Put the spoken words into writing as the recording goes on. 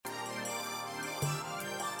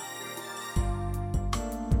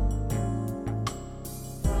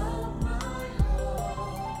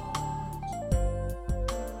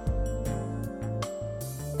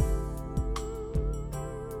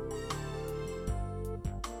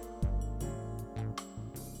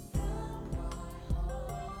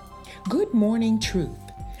Good morning, truth.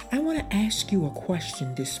 I want to ask you a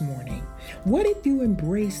question this morning. What if you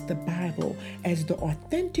embrace the Bible as the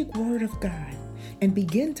authentic Word of God and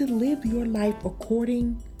begin to live your life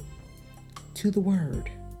according to the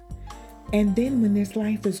Word? And then when this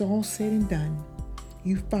life is all said and done,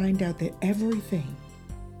 you find out that everything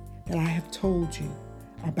that I have told you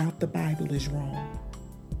about the Bible is wrong.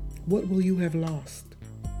 What will you have lost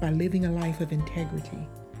by living a life of integrity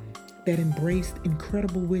that embraced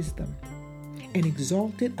incredible wisdom and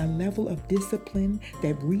exalted a level of discipline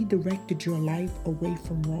that redirected your life away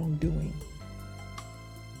from wrongdoing?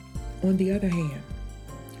 On the other hand,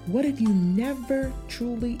 what if you never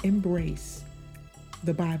truly embrace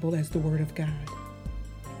the Bible as the Word of God?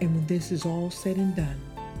 And when this is all said and done,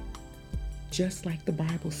 just like the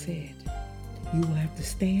Bible said, you will have to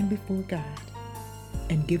stand before God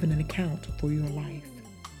and give an account for your life,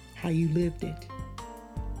 how you lived it,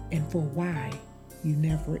 and for why you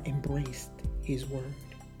never embraced His Word.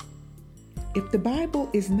 If the Bible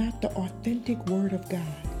is not the authentic Word of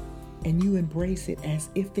God and you embrace it as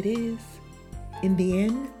if it is, in the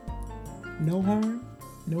end, no harm,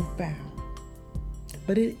 no foul.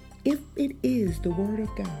 But if it is the Word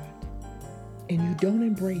of God and you don't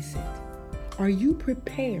embrace it, are you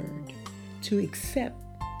prepared to accept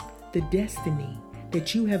the destiny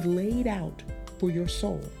that you have laid out for your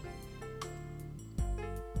soul?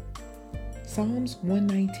 Psalms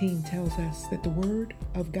 119 tells us that the Word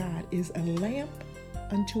of God is a lamp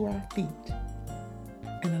unto our feet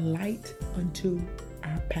and a light unto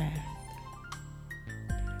our path.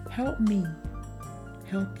 Help me,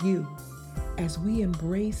 help you, as we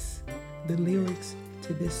embrace the lyrics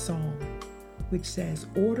to this song, which says,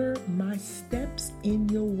 "Order my steps in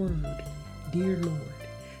your word, dear Lord.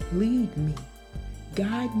 Lead me,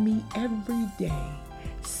 guide me every day.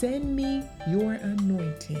 Send me your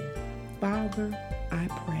anointing. Father, I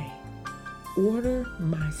pray. Order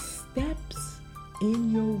my steps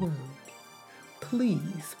in your word.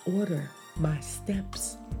 Please order my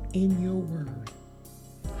steps in your word.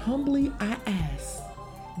 Humbly I ask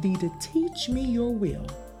thee to teach me your will.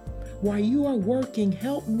 While you are working,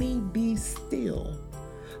 help me be still.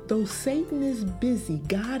 Though Satan is busy,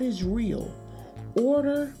 God is real.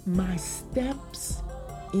 Order my steps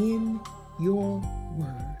in your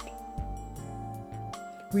word."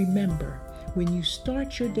 Remember, when you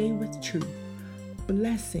start your day with truth,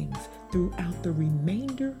 blessings throughout the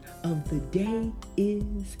remainder of the day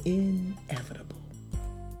is inevitable.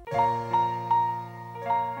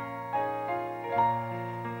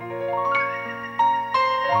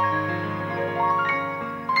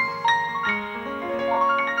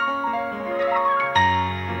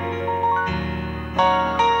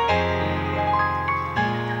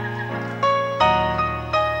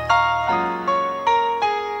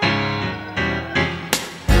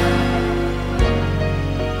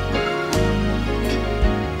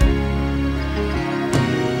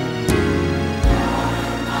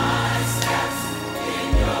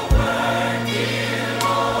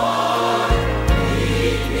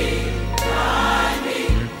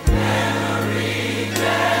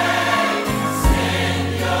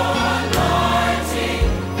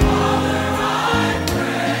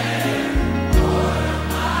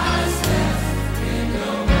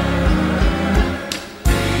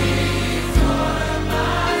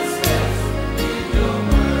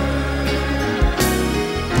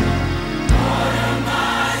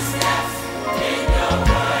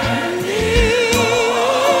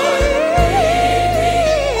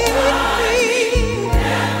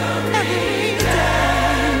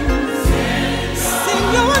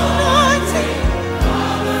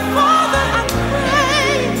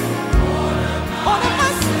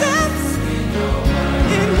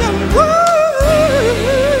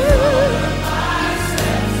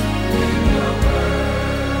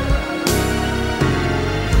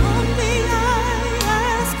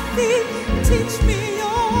 Teach me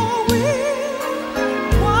your will.